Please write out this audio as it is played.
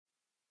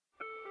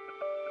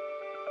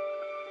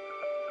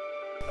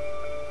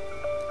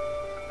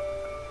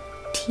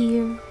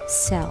Dear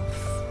self,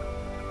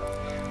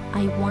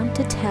 I want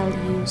to tell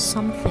you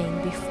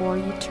something before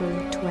you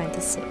turn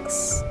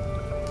 26.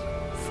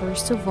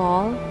 First of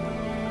all,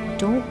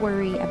 don't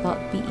worry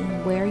about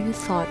being where you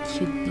thought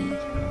you'd be.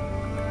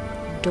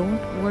 Don't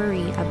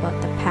worry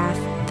about the path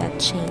that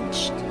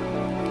changed.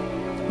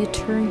 You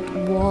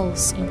turned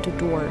walls into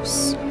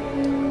doors.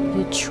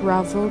 You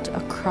traveled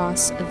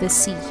across the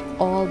sea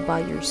all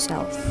by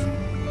yourself.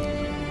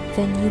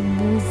 Then you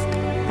moved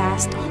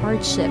past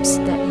hardships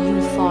that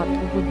you thought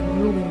would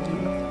ruin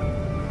you.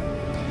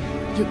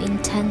 You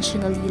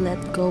intentionally let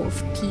go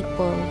of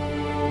people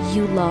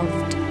you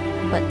loved,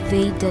 but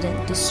they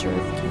didn't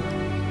deserve you.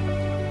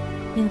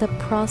 In the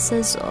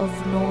process of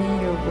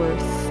knowing your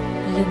worth,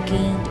 you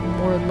gained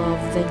more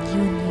love than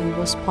you knew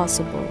was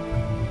possible.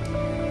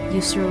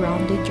 You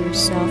surrounded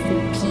yourself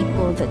with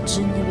people that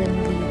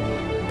genuinely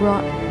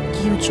brought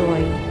you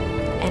joy,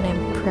 and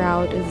I'm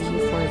proud of you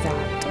for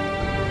that.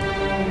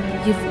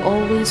 You've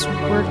always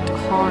worked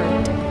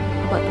hard,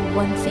 but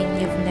one thing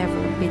you've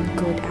never been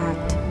good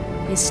at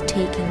is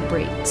taking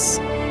breaks.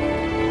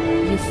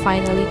 You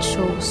finally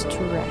chose to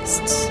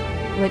rest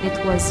when it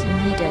was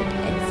needed,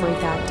 and for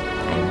that,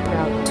 I'm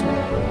proud too.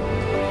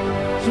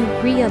 You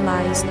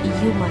realized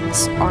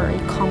humans are a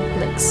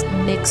complex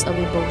mix of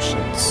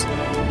emotions,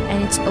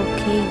 and it's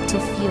okay to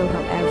feel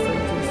however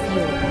you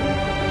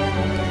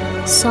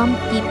feel. Some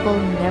people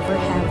never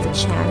have the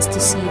chance to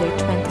see their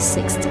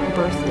 26th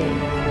birthday.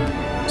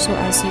 So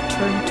as you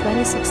turn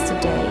 26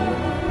 today,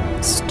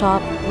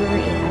 stop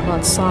worrying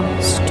about some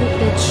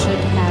stupid should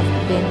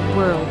have been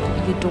world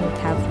you don't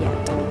have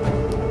yet,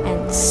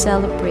 and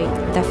celebrate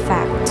the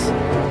fact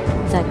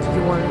that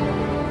you're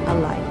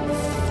alive.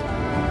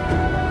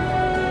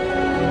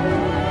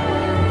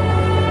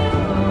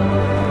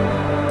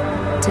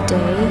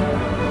 Today,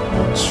 I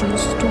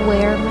choose to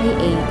wear my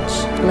age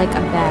like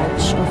a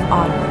badge of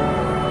honor.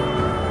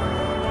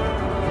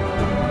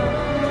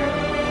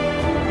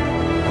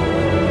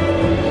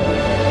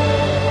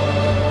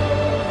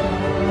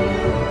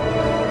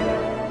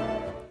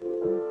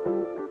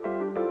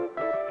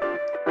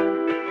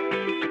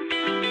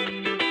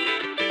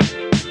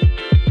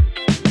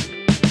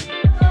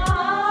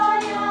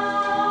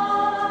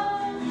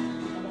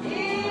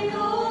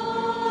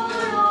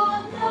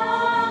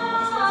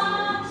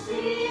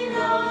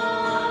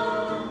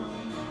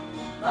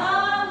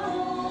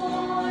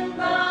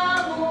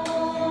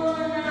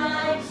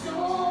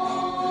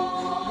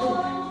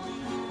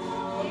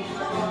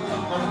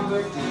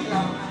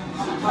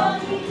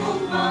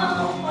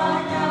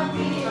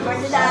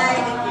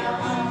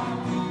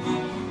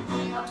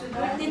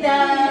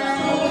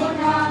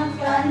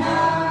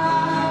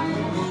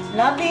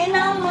 Labi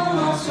ng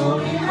mga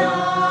sulihan,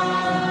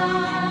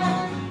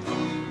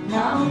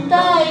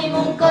 naantay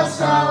mong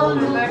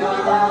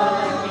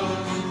kasaulugan,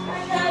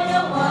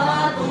 kaya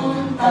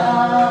matuntang.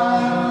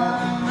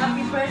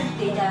 Happy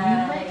birthday,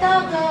 Dad. May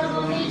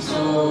tagaroon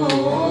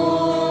isun,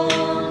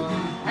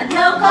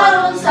 adlaw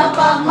karon sa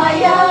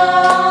pagmayan,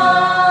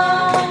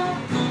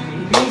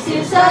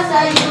 ibisin sa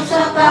sayo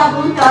sa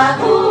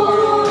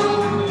kabuntagon,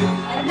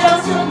 adlaw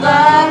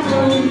sugal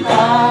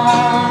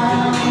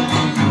tuntang.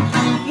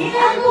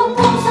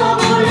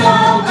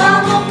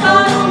 Kamong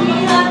karong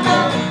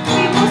hinatag,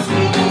 ibus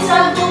kini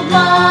sa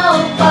tugma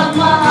o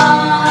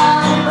pagmahal.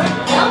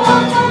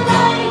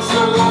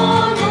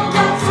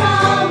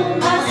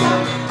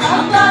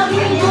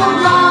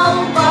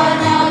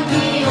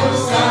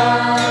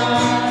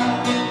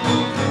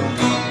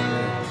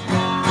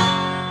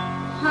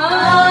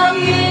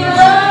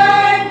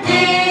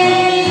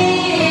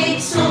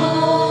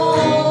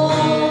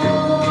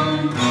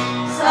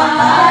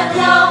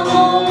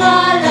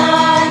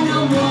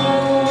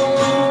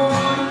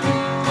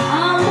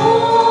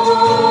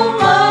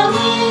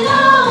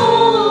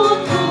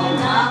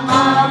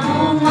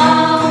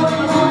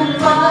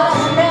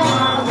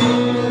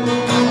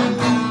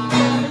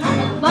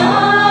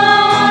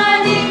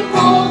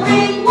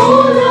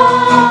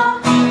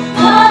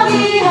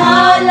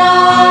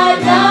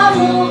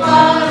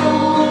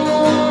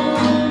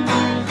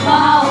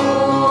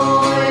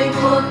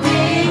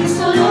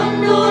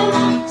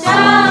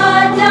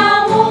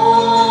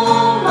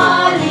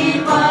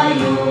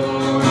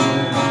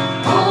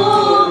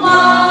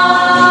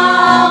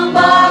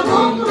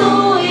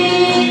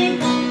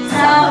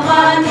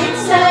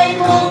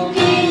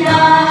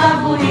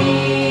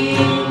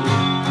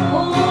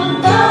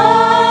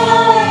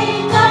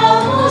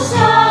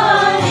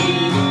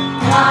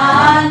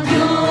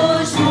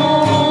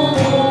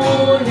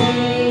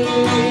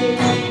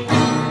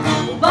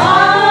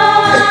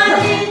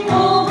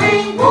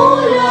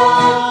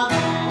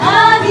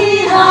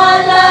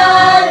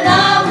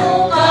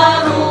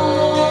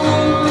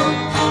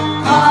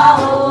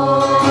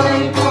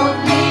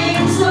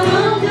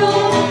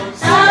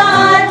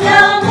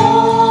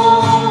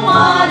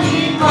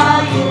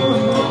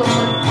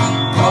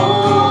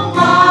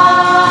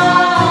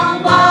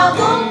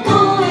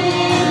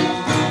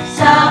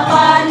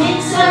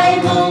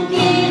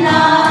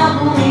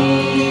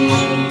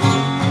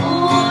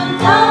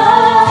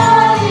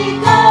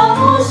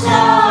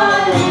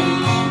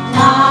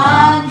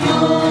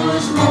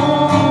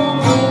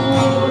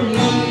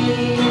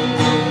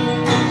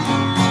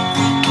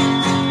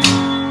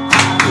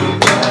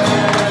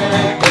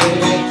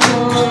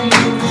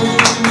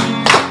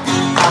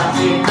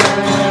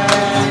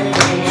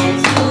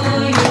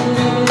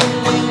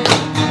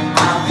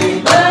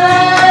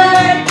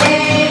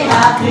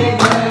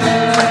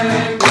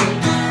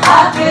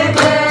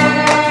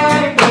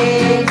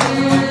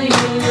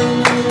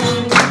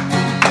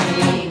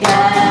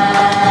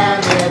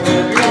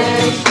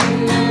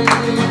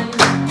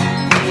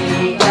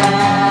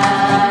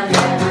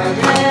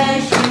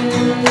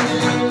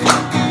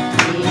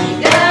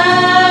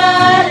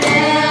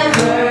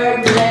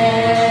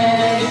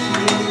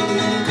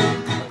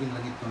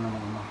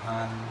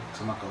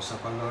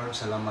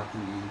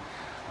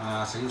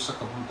 Sa iyo sa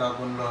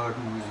kabuntagon, Lord,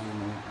 mga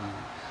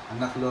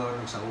anak, Lord,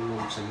 sa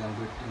ulog sa iyang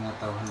birthday nga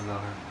tawhan,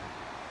 Lord.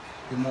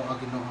 Imo ang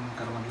Ginoon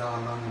karon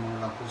Lord,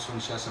 imo lang puson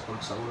siya sa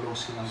pagsaulog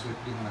sa iyang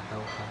birthday nga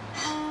tawhan.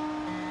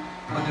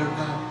 Mother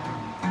God,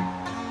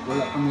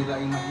 wala kami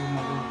laing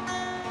mahimo, Lord.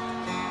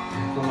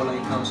 Kung wala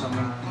ikaw sa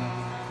mga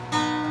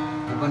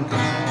uban ka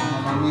mo,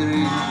 Mama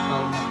Mary,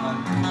 ikaw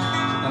naman,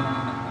 sa kanang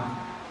anak.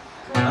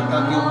 At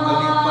ang iyong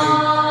kalipay,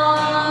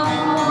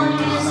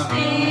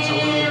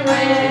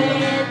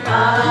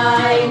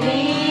 I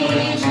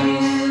need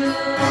you.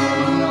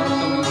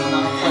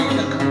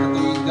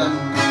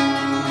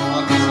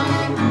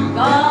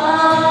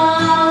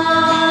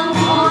 Come,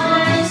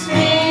 Holy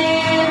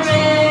Spirit,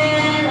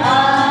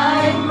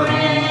 I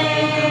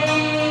pray.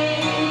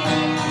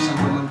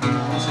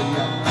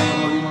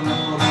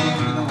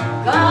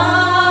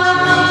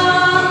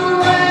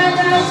 Come where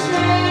the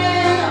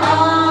sin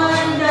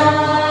on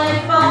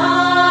thy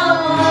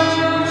power.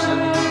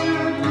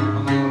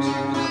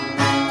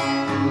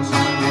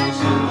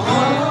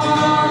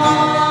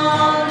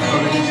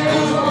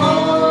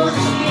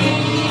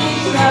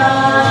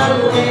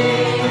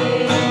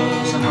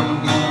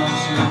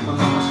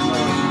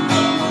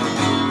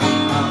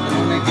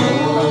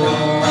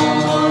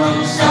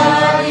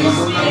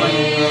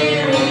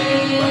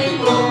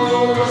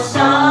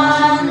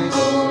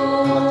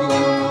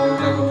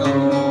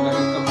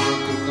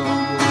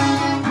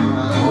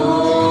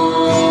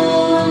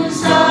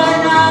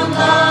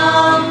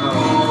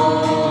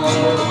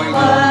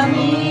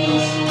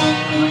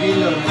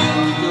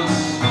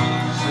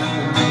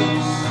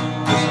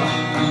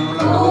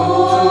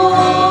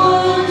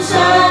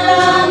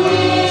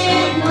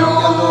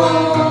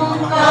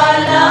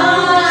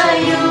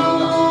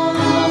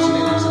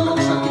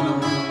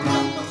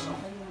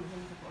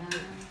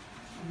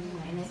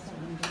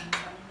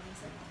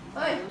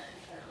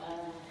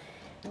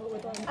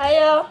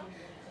 Ayaw.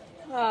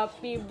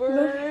 Happy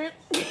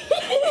birthday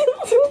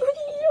to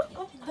you.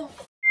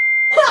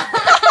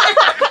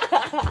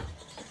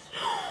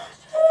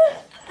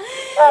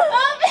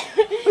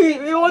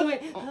 We want.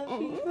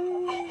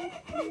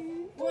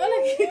 Wala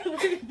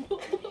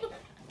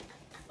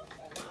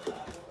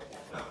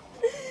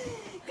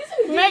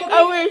make a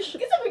wish.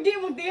 Kasi hindi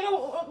mo di ka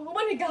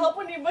umani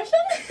kahapon ni ba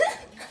siya?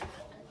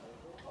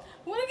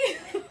 Wala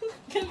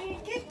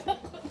galigit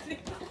ako.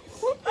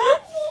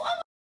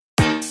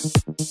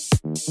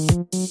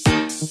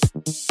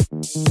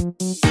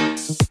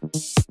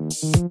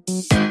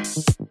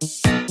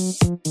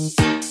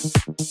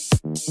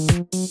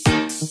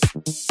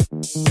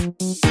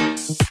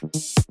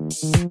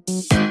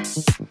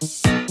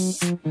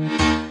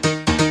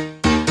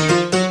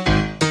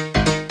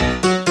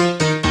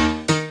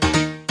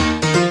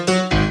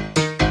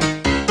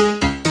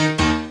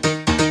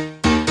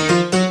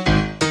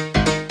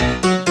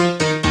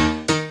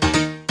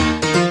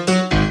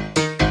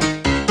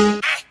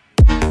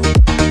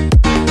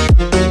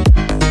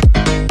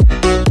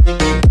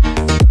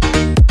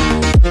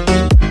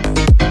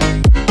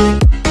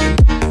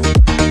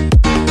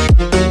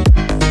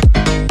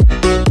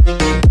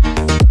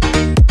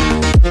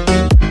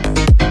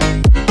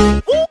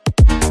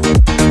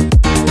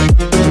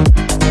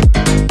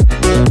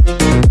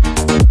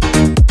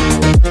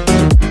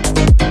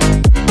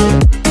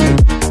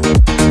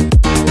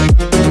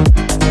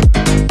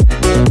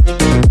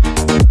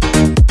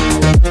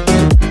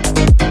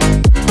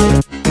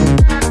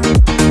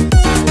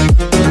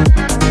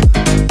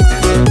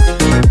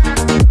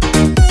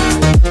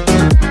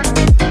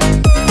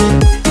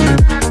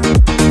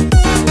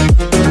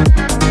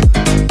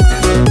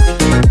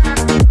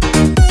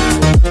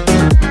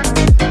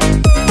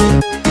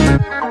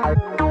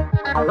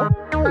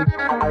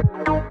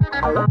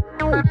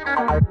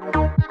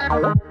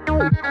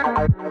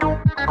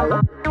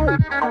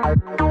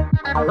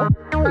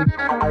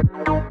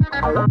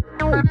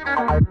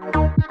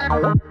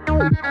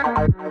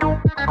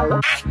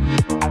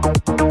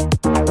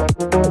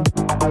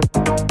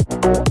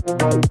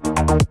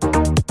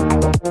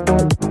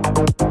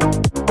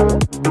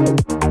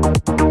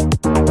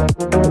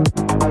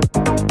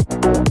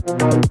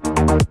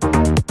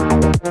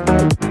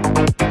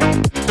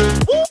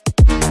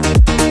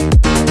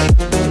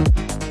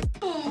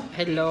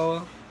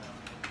 Hello,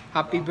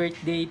 happy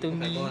birthday to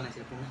me,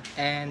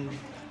 and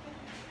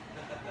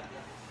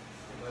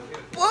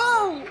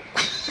wow!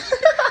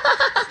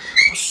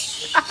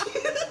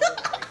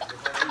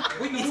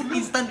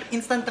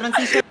 instant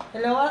transition.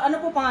 Hello,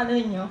 ano po pangalan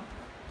ninyo?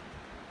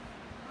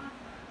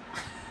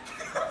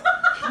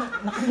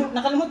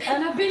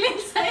 Nakalimutan. Nabilin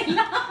sa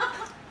ila.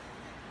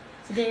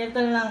 Sige, ito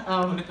na lang.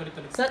 Ulit.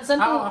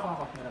 Saan po?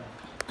 Ako.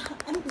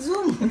 Ano?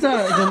 Zoom!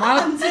 Zoom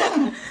out?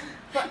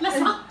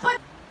 Nasakpan.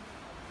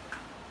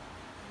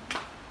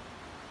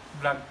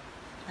 Vlog.